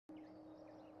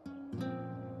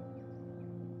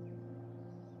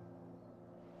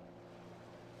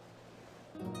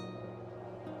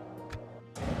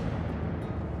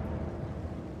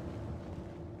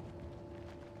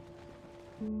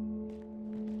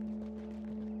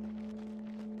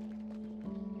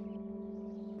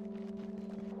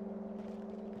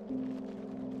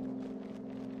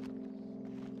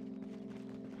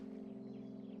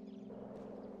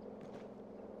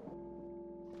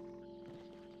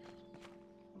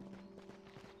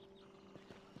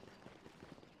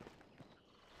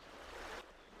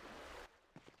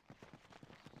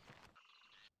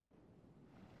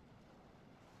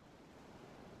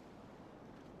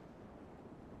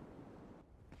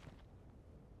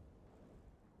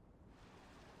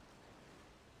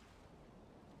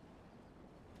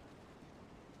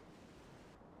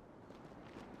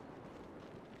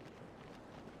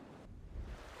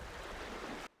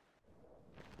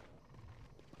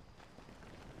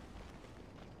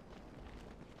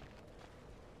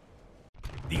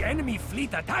The enemy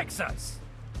fleet attacks us!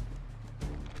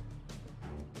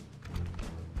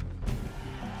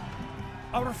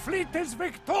 Our fleet is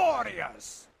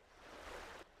victorious!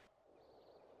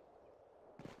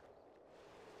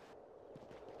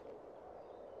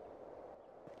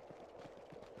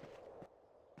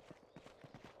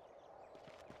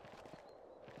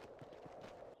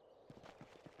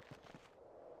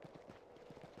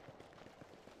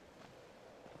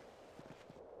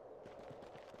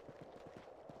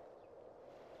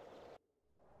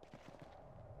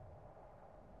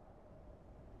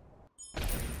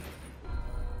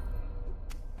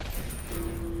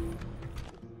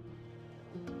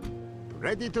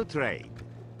 Ready to trade.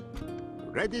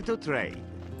 Ready to trade.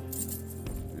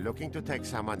 Looking to take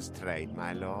someone's trade,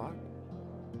 my lord?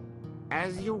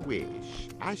 As you wish.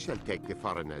 I shall take the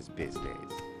foreigner's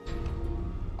business.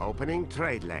 Opening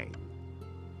trade lane.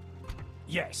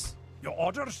 Yes. Your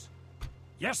orders?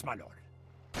 Yes, my lord.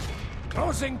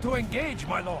 Closing to engage,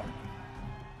 my lord.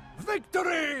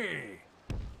 Victory!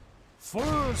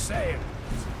 Full sails.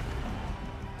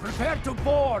 Prepare to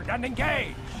board and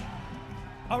engage.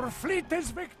 Our fleet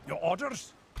is Your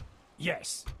orders?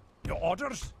 Yes. Your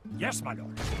orders? Yes, my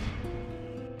lord.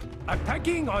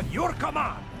 Attacking on your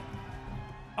command.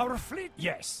 Our fleet?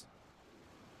 Yes.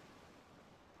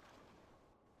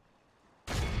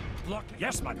 Block.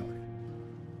 Yes, my lord.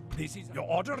 This is your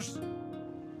orders?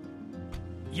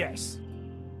 Yes.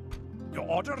 Your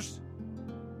orders?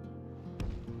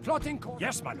 Plotting course?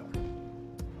 Yes, my lord.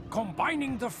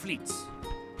 Combining the fleets.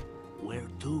 Where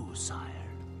to, sire?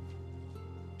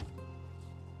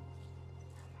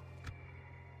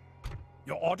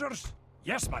 Your orders?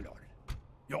 Yes, my lord.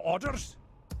 Your orders?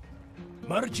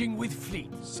 Merging with fleet.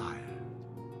 Sire,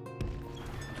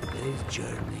 today's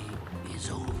journey is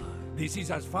over. This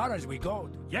is as far as we go.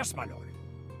 Yes, my lord.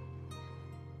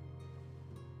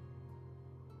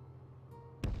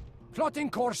 Plotting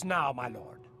course now, my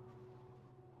lord.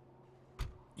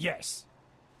 Yes.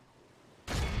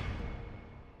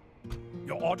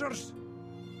 Your orders?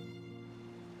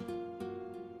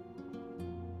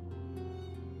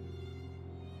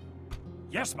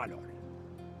 Yes, my lord.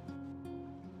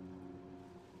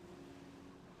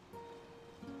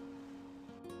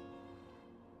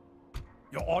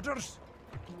 Your orders?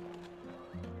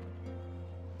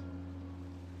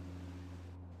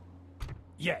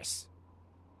 Yes.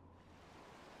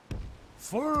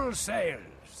 Full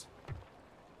sails.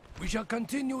 We shall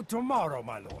continue tomorrow,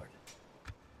 my lord.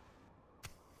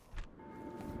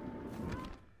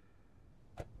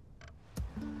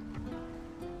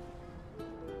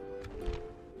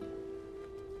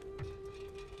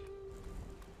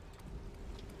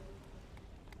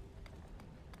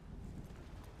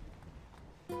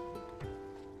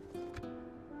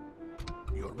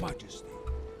 Your Majesty.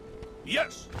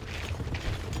 Yes!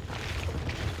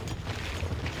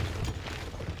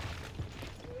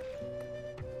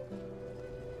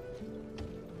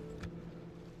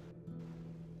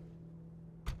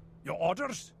 Your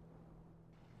orders?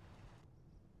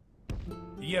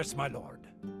 Yes, my lord.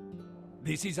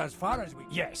 This is as far as we...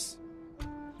 Yes.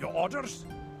 Your orders?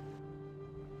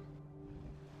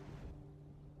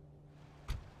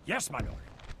 Yes, my lord.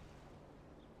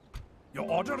 Your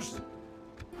orders?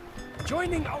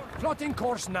 Joining our plotting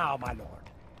course now, my lord.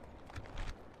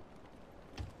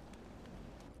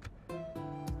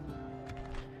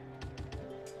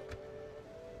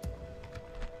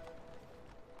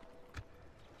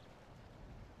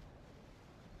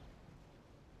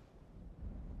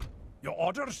 Your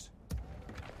orders?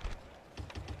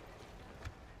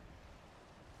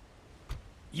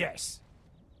 Yes.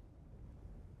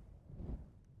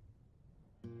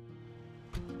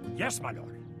 Yes, my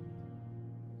lord.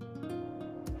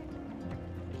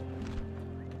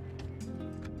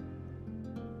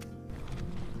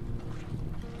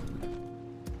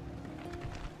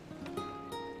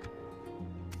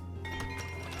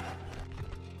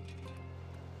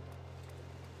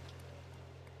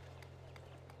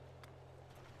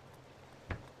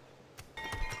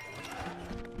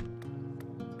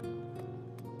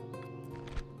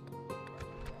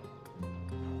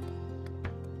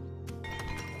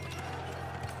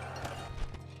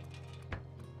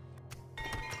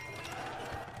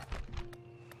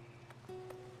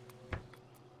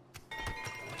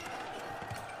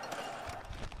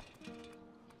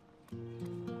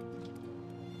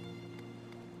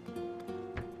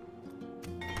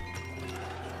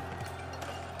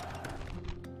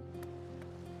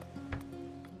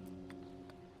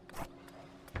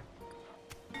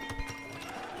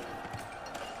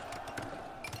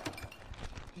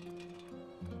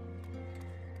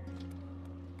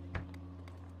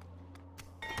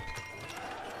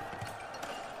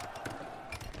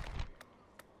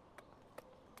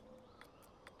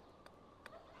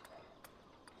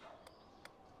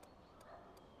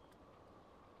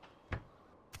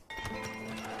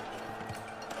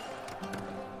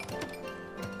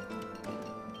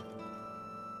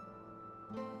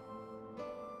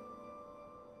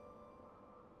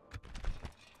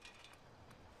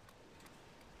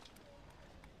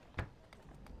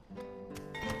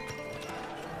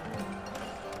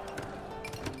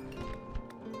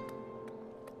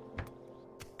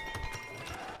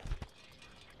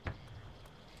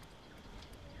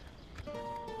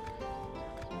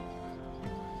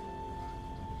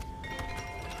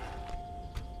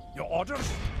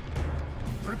 orders?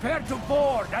 Prepare to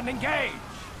board and engage!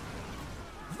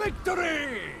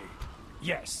 Victory!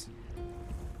 Yes.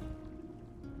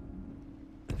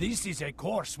 This is a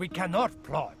course we cannot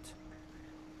plot.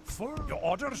 For your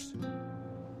orders?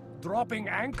 Dropping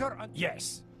anchor and...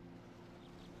 Yes.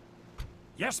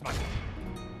 Yes, my lord.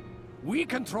 We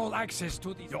control access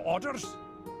to the... Your orders?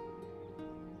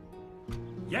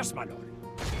 Yes, my lord.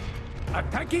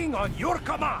 Attacking on your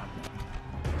command!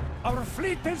 Our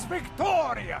fleet is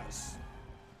victorious!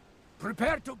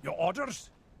 Prepare to... Your orders?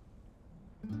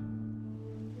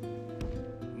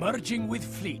 Merging with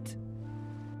fleet.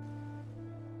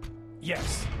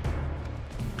 Yes.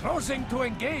 Closing to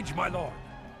engage, my lord.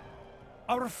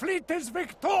 Our fleet is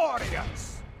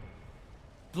victorious!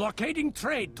 Blockading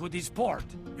trade to this port.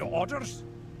 Your orders?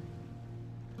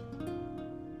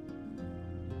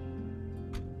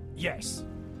 Yes.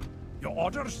 Your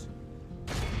orders?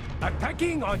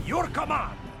 Attacking on your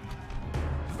command!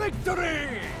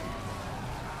 Victory!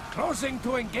 Closing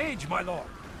to engage, my lord.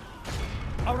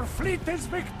 Our fleet is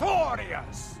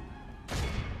victorious!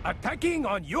 Attacking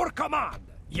on your command!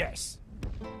 Yes.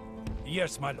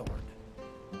 Yes, my lord.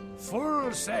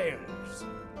 Full sails.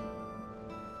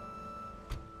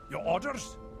 Your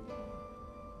orders?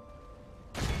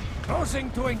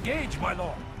 Closing to engage, my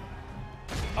lord.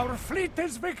 Our fleet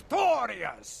is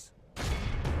victorious!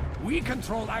 We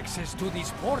control access to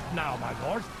this port now, my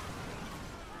lord.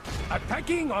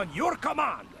 Attacking on your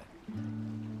command!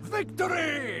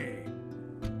 Victory!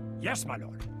 Yes, my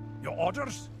lord. Your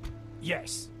orders?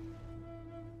 Yes.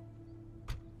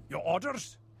 Your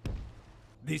orders?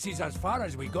 This is as far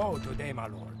as we go today, my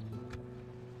lord.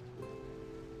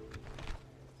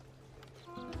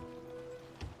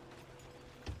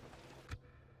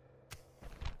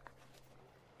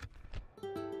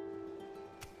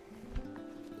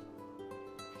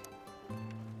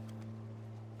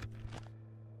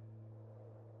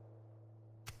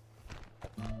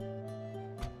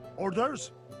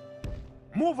 Orders?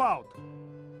 Move out!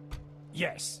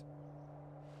 Yes.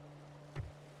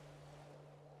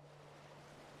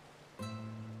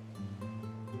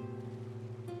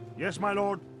 Yes, my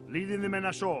lord. Leading the men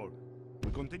ashore.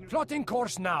 We continue... Plotting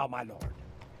course now, my lord.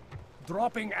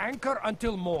 Dropping anchor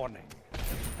until morning.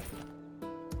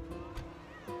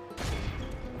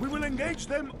 We will engage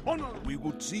them honor... We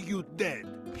would see you dead,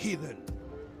 heathen.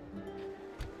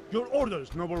 Your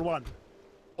orders, noble one.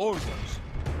 Orders.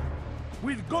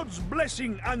 With God's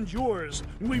blessing and yours,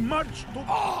 we march to...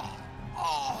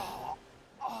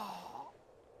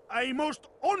 A most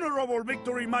honorable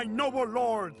victory, my noble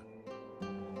lord!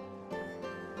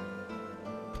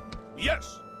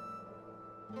 Yes!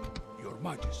 Your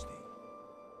Majesty.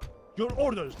 Your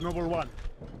orders, noble one.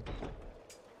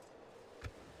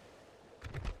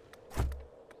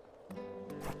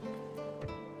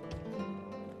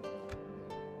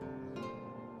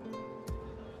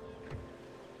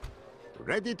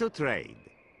 Ready to trade.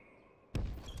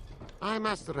 I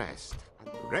must rest.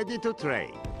 Ready to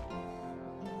trade.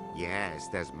 Yes,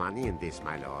 there's money in this,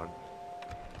 my lord.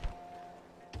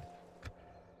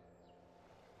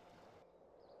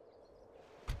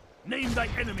 Name thy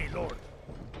enemy, lord.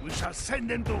 We shall send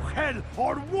them to hell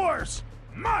or worse!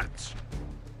 March!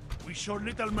 We show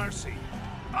little mercy.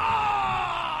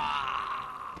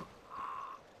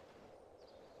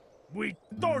 We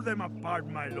tore them apart,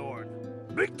 my lord.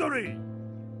 Victory!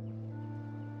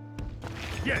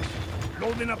 Yes,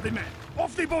 loading up the men.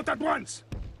 Off the boat at once!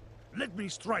 Let me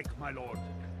strike, my lord.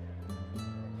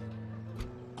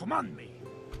 Command me.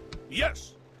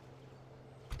 Yes!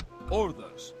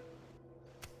 Orders.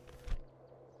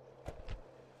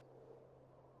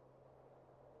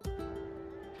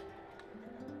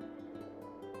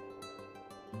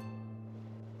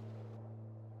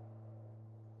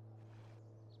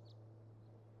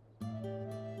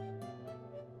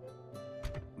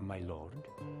 My lord,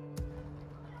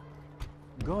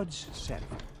 God's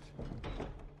servant.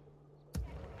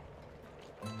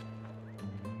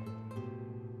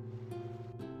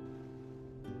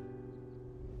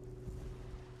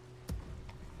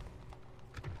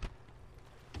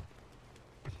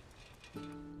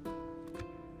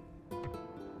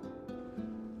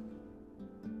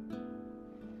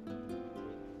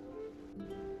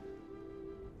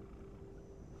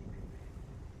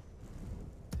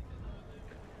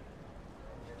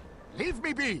 Leave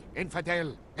me be,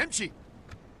 infidel. Emshi.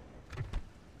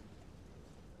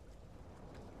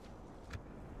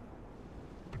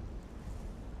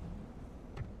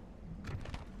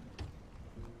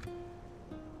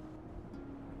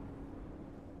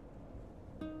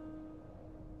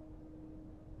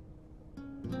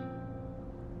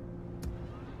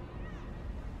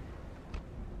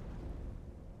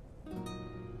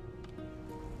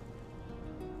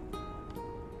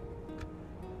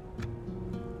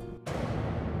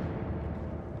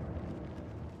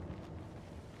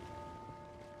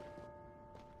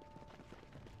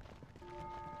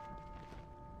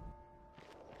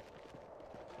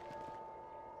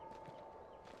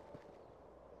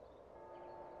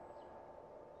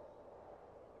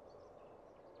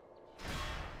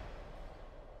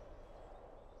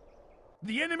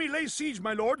 The enemy lays siege,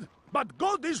 my lord, but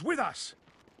God is with us.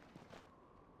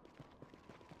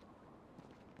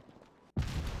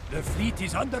 The fleet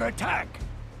is under attack.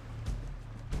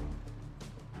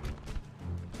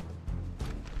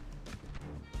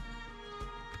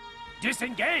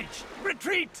 Disengage!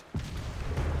 Retreat!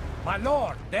 My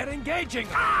lord, they're engaging!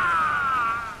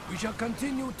 Ah! We shall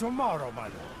continue tomorrow, my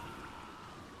lord.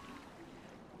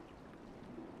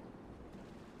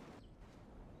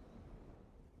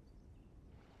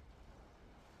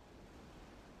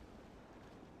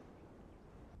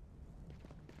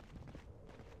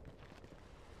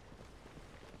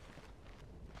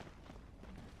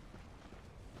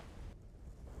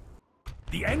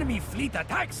 The enemy fleet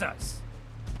attacks us!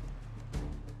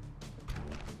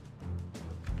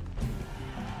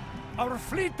 Our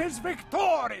fleet is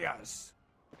victorious!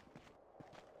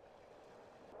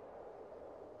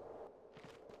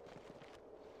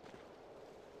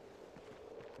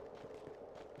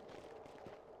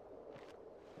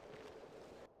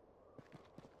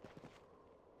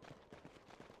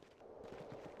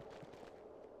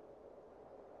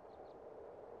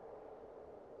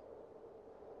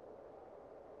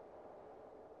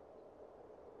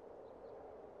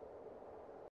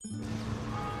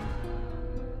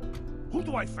 Who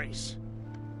do I face?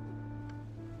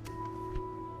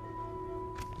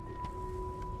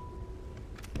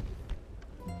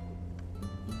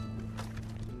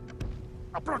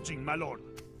 Approaching, my lord.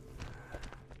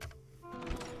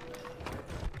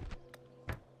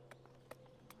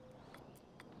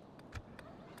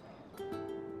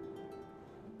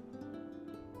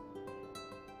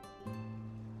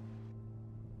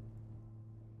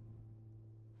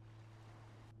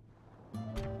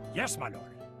 Yes, my lord.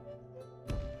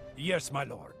 Yes, my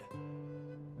lord.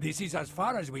 This is as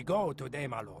far as we go today,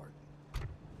 my lord.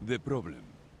 The problem.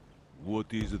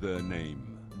 What is the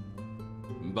name?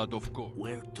 But of course...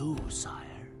 Where to,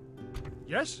 sire?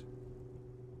 Yes?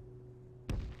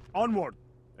 Onward.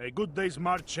 A good day's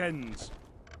march ends.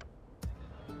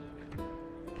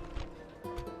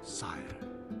 Sire.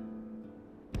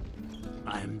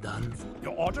 I am done for.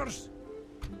 Your orders?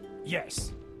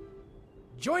 Yes.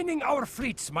 Joining our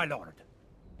fleets, my lord.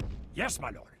 Yes,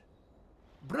 my lord.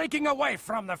 Breaking away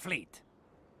from the fleet.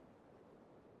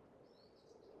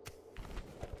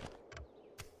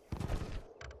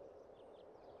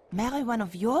 Marry one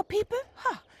of your people?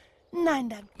 Ha! Nein,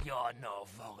 danke. You're no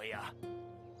warrior.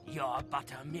 You're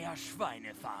but a mere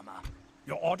Schweinefarmer.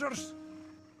 Your orders?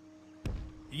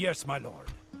 Yes, my lord.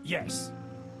 Yes.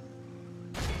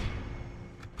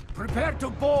 Prepare to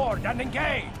board and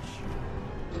engage!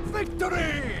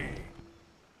 Victory!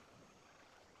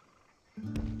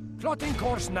 Plotting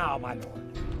course now, my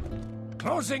lord.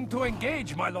 Closing to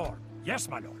engage, my lord. Yes,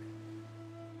 my lord.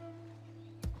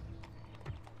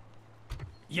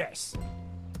 Yes.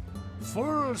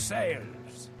 Full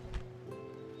sails.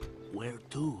 Where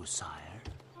to, sire?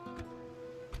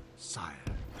 Sire.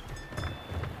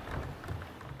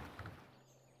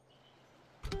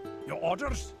 Your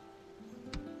orders?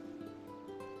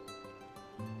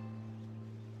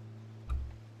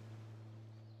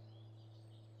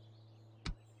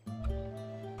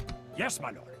 Yes,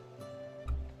 my lord.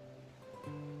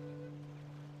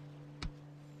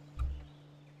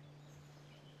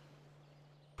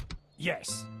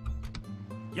 Yes.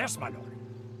 Yes, my lord.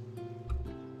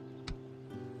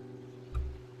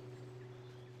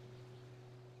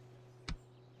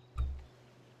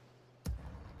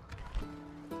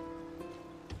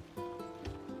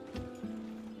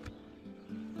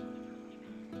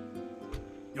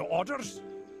 Your orders?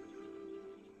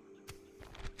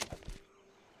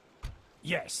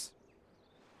 Yes.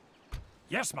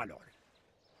 Yes, my lord.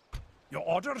 Your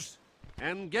orders?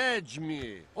 Engage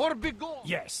me, or be gone!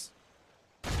 Yes.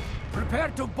 Prepare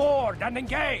to board and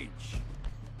engage!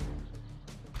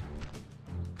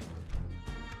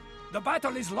 The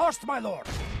battle is lost, my lord!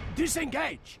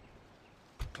 Disengage!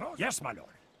 Yes, my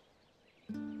lord.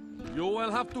 You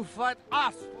will have to fight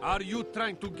us! Are you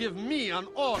trying to give me an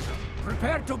order?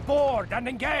 Prepare to board and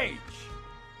engage!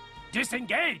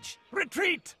 Disengage!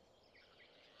 Retreat!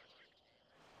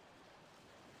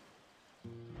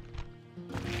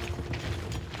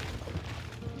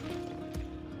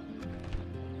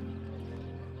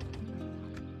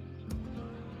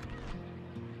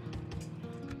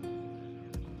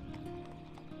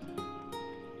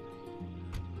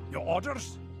 Your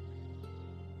orders?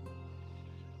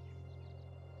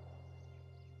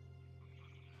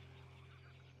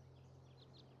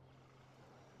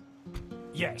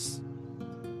 Yes.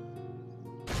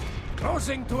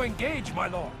 Closing to engage, my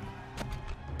lord.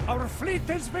 Our fleet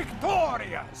is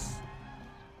victorious.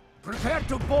 Prepare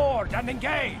to board and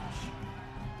engage.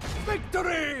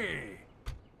 Victory!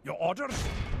 Your orders?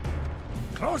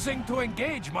 Closing to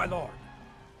engage, my lord.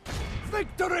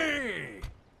 Victory!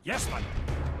 Yes, my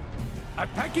lord.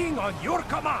 Attacking on your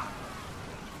command.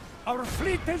 Our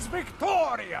fleet is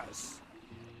victorious.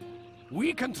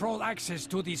 We control access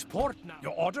to this port now.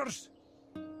 Your orders?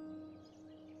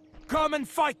 Come and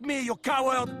fight me, you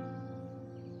coward!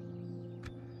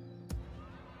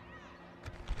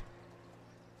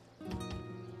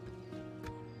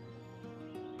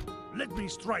 Let me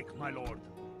strike, my lord.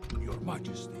 Your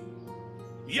Majesty.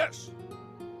 Yes!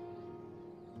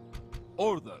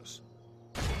 Orders.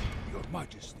 Your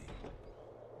Majesty.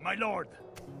 My lord,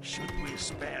 should we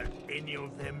spare any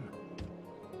of them?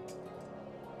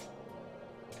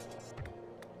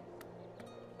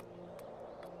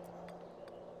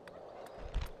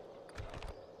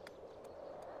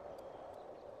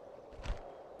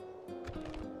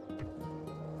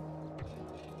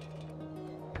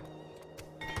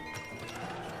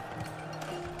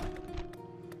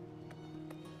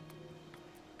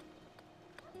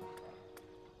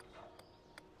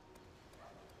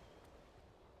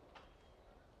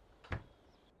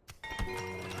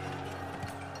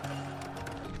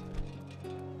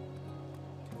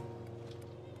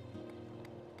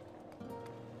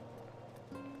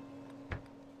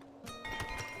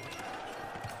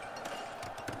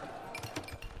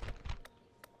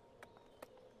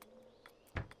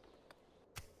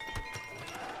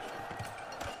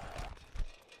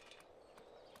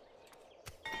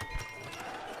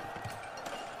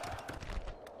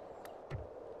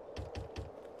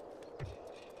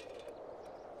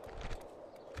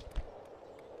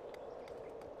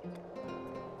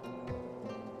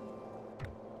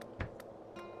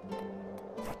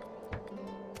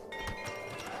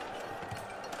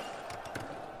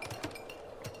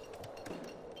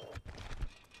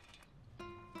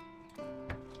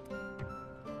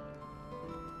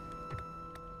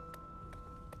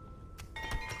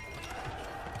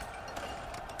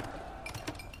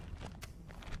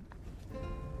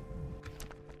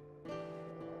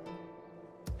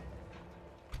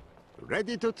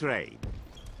 Ready to trade.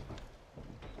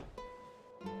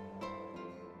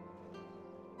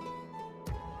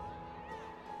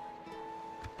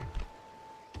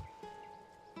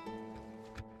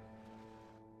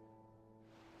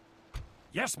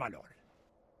 Yes, my lord.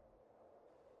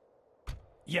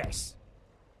 Yes.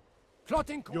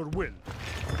 Plotting. Your will.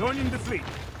 Joining the fleet.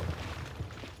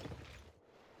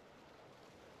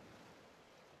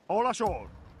 All ashore.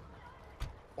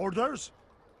 Orders?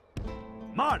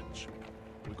 March!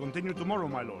 We continue tomorrow,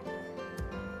 my lord.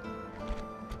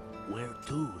 Where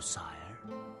to, sire?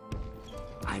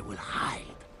 I will hide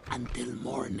until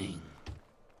morning.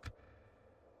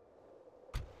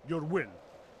 Your will.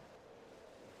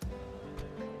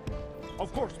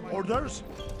 Of course, my orders?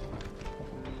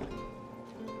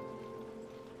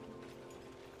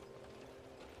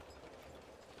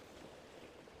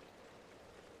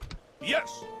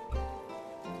 Yes!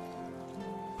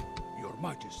 Your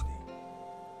Majesty.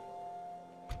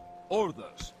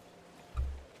 Orders.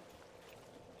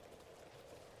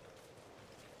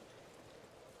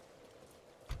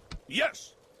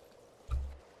 Yes!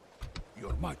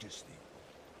 Your Majesty.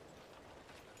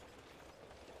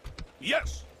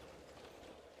 Yes!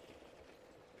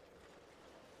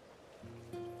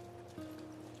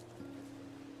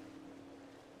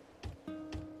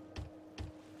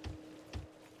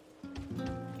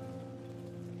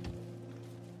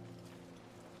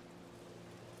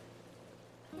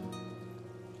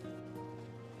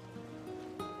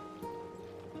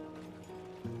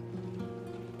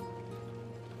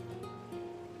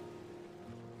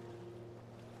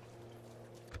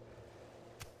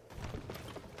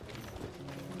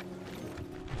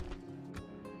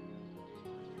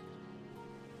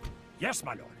 Yes,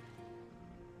 my lord.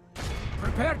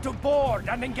 Prepare to board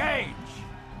and engage.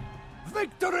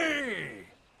 Victory!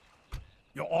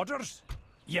 Your orders?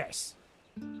 Yes.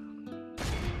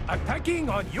 Attacking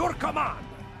on your command.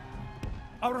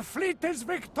 Our fleet is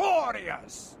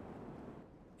victorious.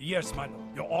 Yes, my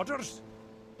lord. Your orders?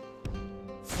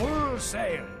 Full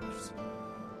sails.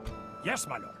 Yes,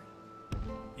 my lord.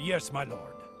 Yes, my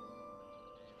lord.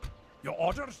 Your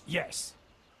orders? Yes.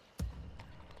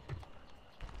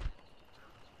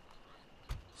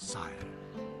 Sire.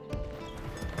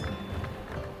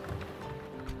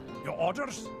 Your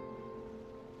orders?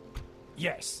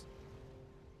 Yes.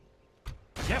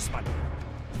 Yes, my lord.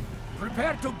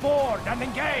 Prepare to board and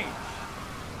engage.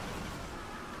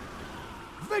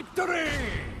 Victory!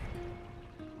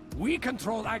 We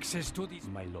control access to these...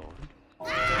 My lord.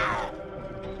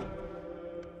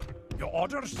 Your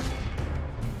orders?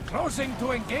 Closing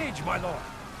to engage, my lord.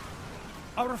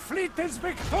 Our fleet is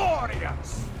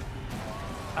victorious!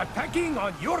 Attacking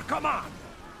on your command!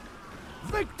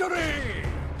 Victory!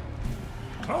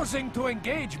 Closing to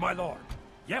engage, my lord.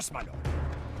 Yes, my lord.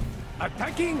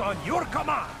 Attacking on your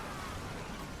command!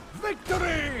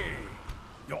 Victory!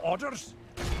 Your orders?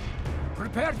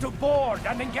 Prepare to board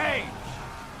and engage!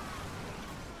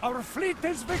 Our fleet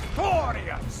is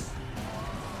victorious!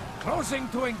 Closing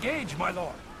to engage, my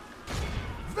lord.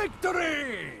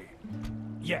 Victory!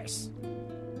 Yes.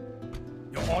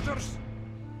 Your orders?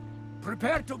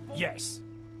 Prepare to... Yes.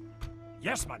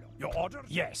 Yes, my lord. Your orders?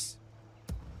 Yes.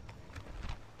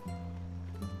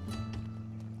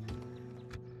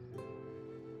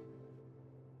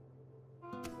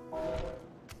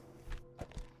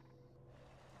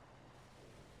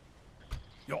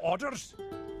 Your orders?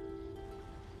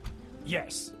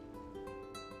 Yes.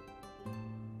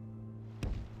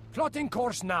 Plotting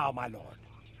course now, my lord.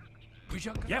 We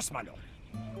shall... Yes, my lord.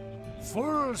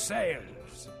 Full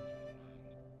sails.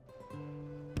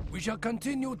 We shall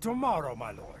continue tomorrow,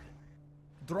 my lord.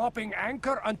 Dropping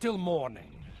anchor until morning.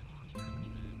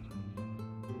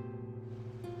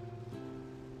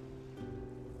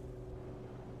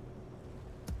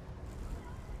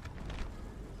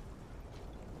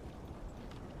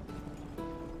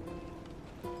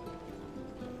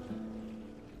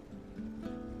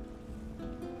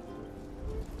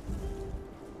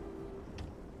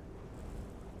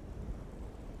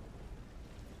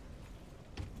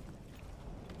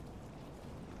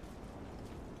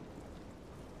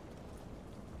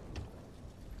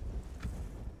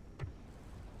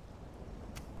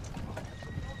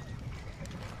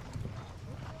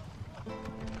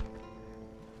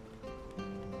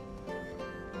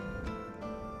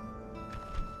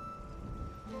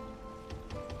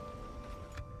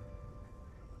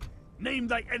 Name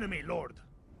thy enemy, Lord.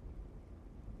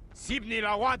 Sibni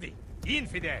Lawadi,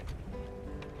 infidel.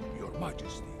 Your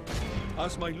Majesty.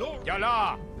 As my lord.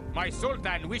 Yala, my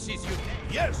sultan wishes you dead.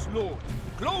 Yes, lord.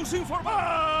 Closing for...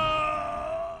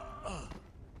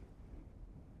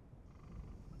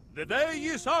 The day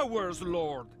is ours,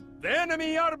 lord. The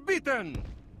enemy are beaten.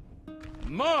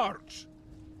 March!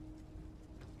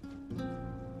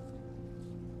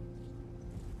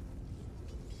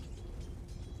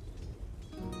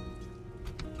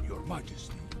 Your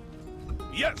Majesty.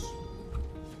 Yes!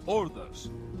 Orders.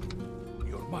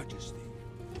 Your Majesty.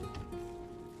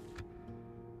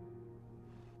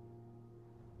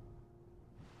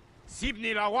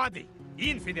 Sibni Lawadi,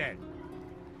 infidel.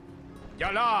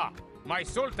 Yala, my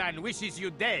sultan wishes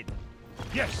you dead.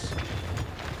 Yes.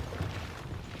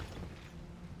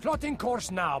 Plotting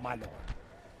course now, my lord.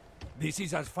 This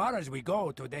is as far as we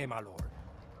go today, my lord.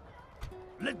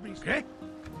 Let me... Eh?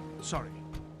 Sorry.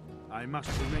 I must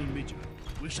remain vigilant.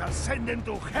 We shall send them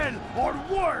to hell or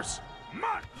worse!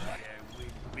 March! There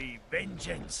will be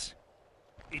vengeance.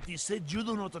 It is said you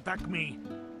do not attack me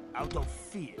out of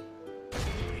fear.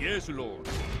 Yes, lord.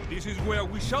 This is where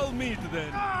we shall meet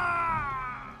then.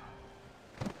 Ah!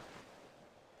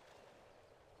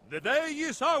 The day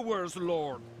is ours,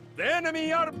 lord. The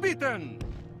enemy are beaten.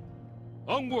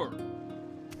 Onward.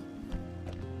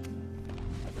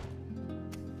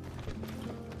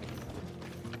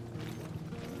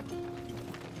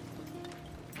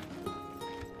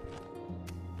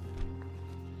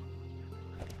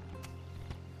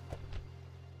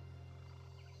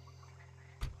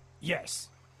 Yes.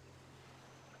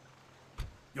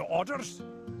 Your orders?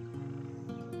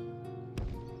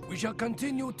 We shall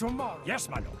continue tomorrow. Yes,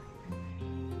 my lord.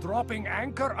 Dropping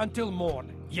anchor until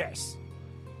morning. Yes.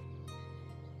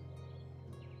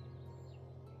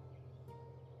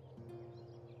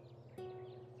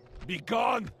 Be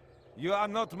gone! You are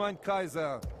not mein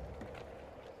Kaiser.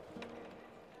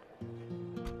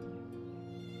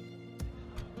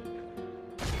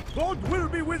 God will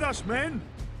be with us, men!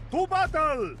 To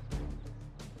battle!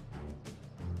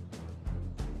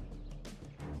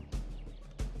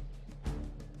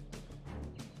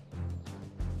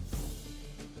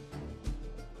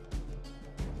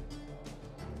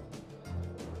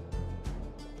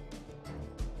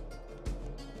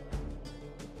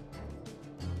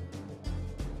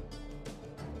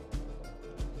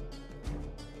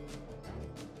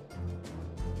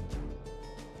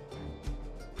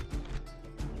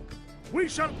 We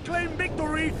shall claim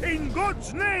victory in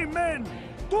God's name, men!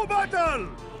 To battle!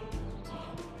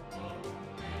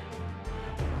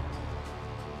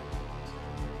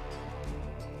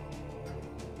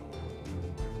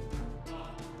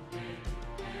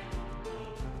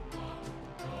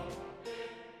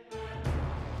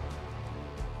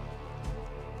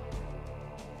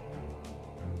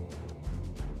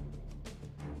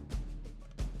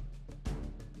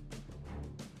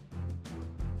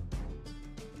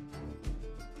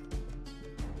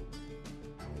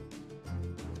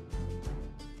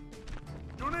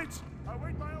 Units,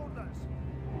 await my orders.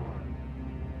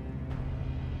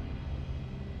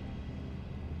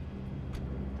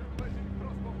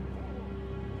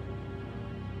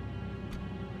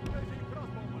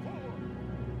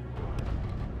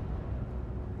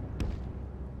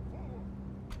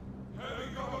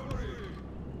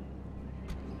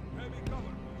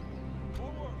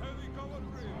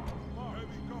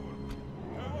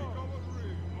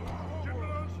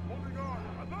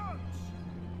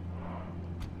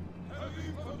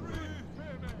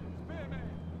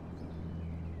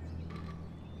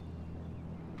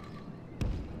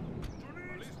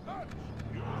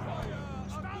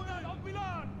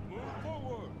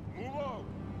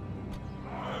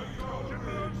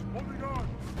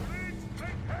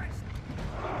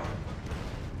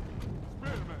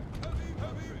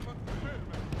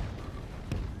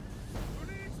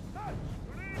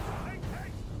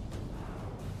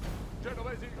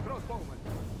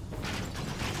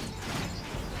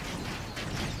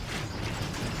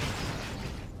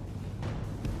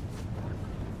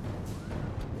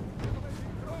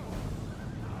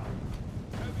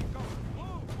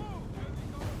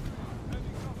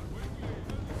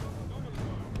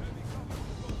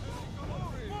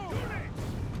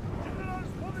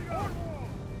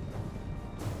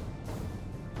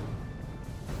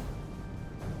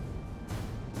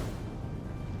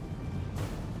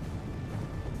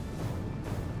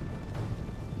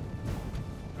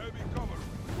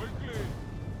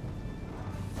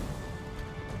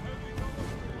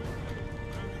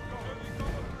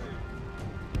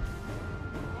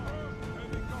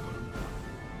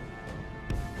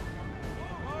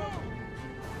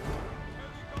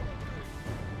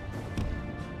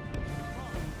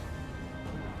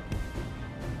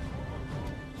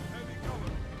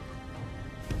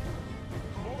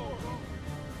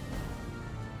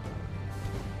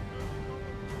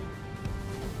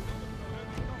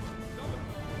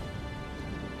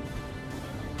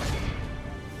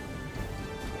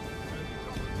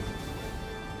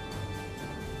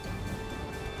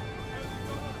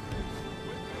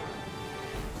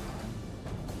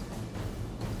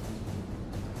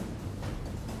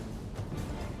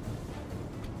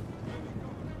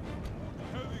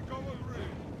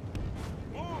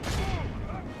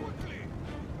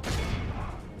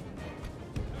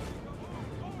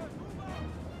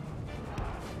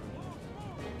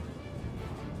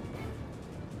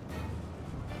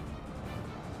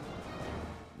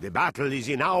 The battle is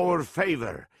in our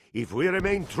favor. If we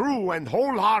remain true and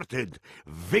wholehearted,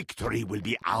 victory will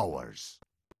be ours.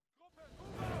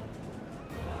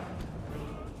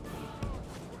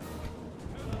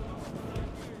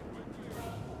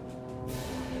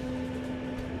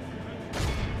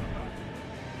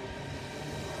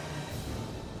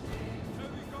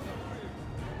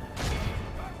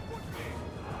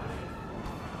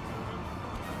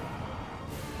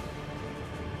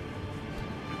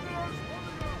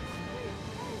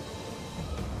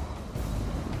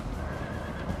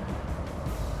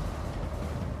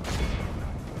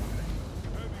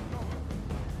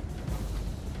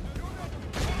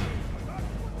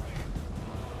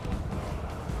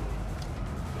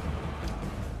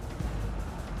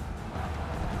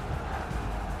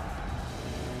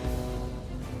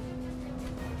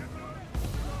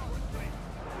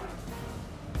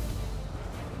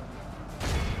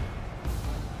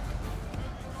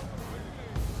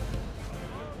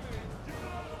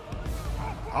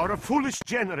 Our foolish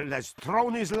general has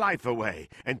thrown his life away,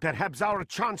 and perhaps our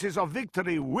chances of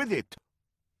victory with it.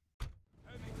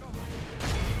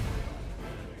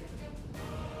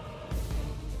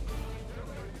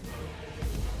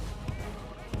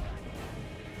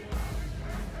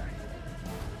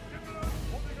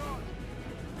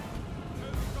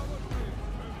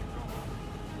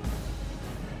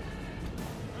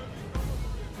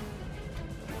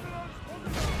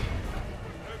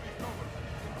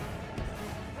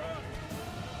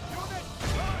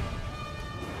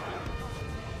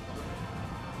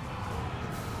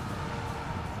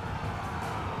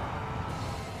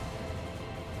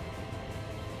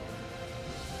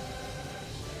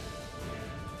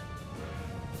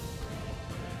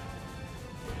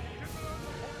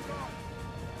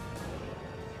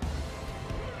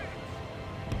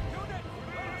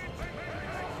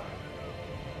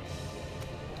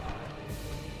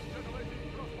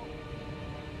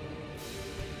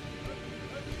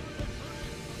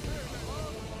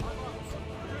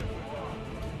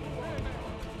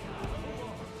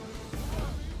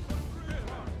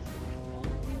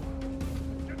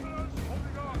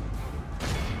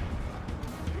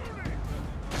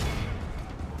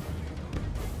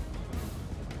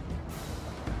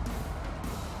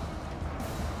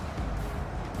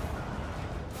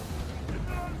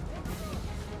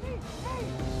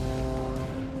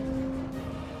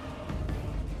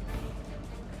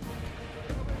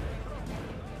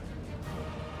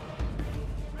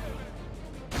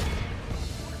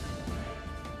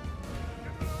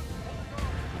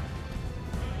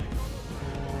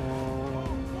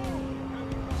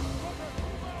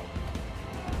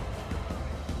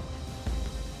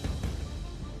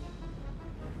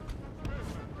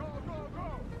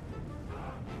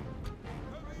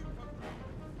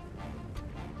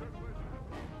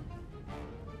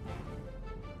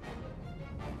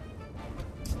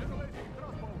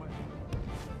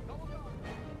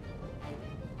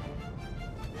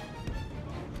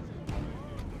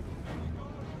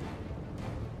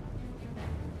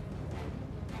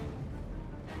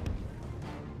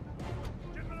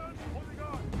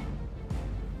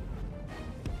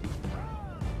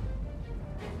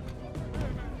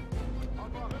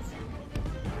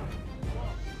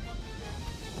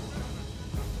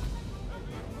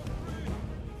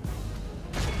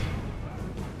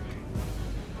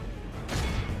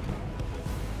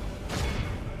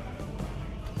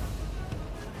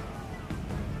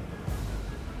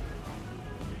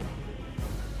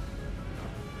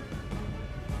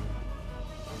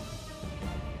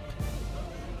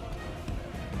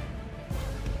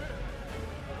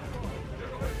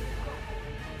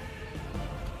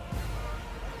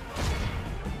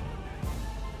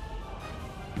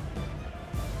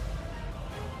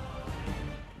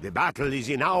 The battle is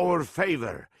in our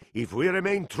favor. If we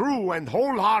remain true and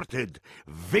wholehearted,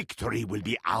 victory will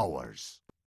be ours.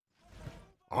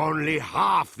 Only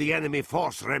half the enemy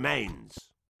force remains.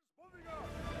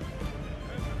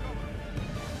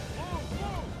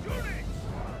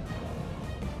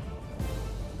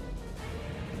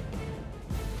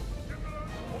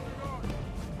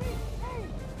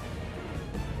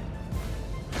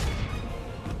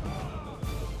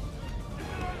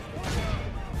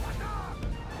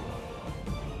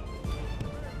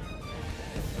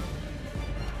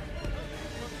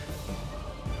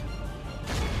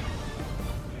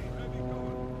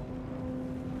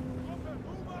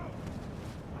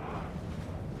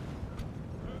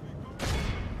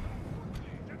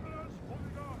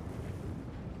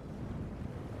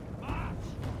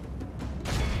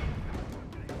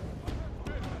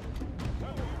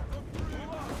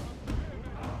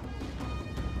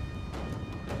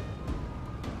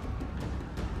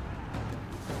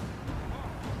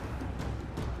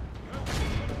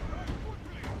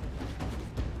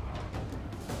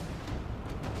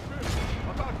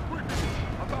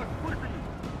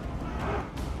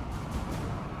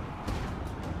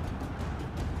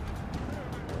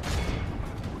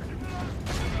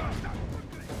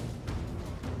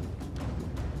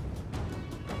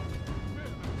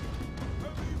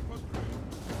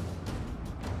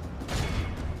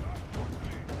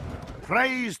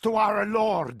 Praise to our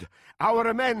Lord!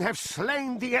 Our men have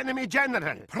slain the enemy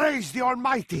general! Praise the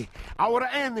Almighty! Our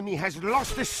enemy has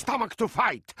lost his stomach to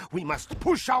fight! We must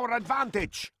push our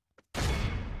advantage!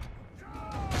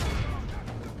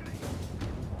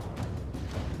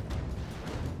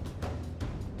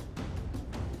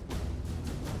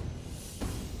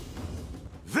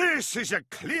 This is a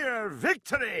clear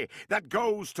victory that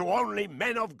goes to only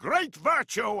men of great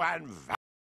virtue and valor!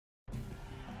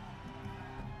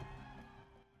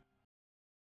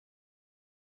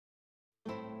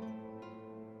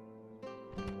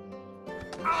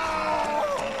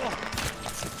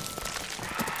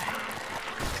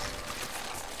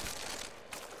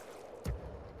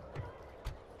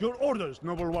 Your orders,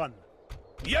 Noble One.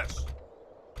 Yes!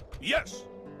 Yes!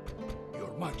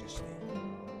 Your Majesty.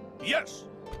 Yes!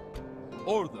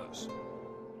 Orders.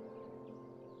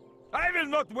 I will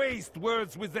not waste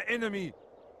words with the enemy.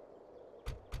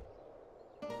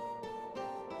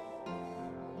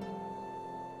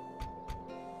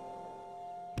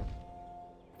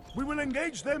 We will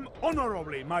engage them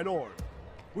honorably, my lord.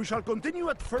 We shall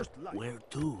continue at first light. Where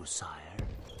to, sire?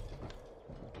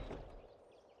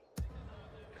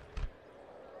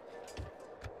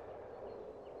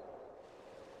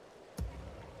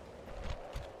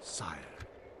 Sire,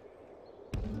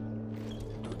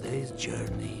 today's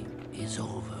journey is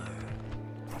over.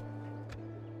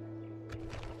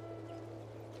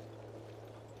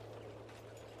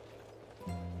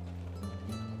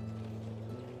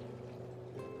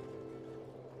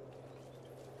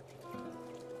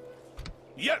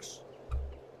 Yes!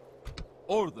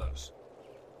 Orders.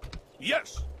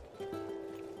 Yes!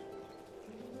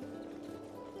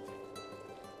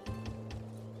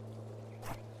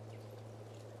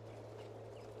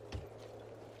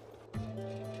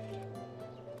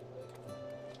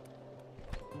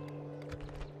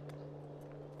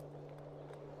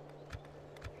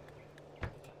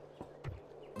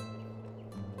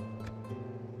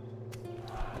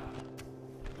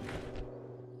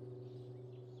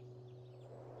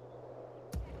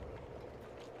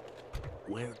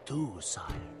 Where to, sire?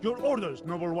 Your orders,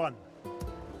 Noble One.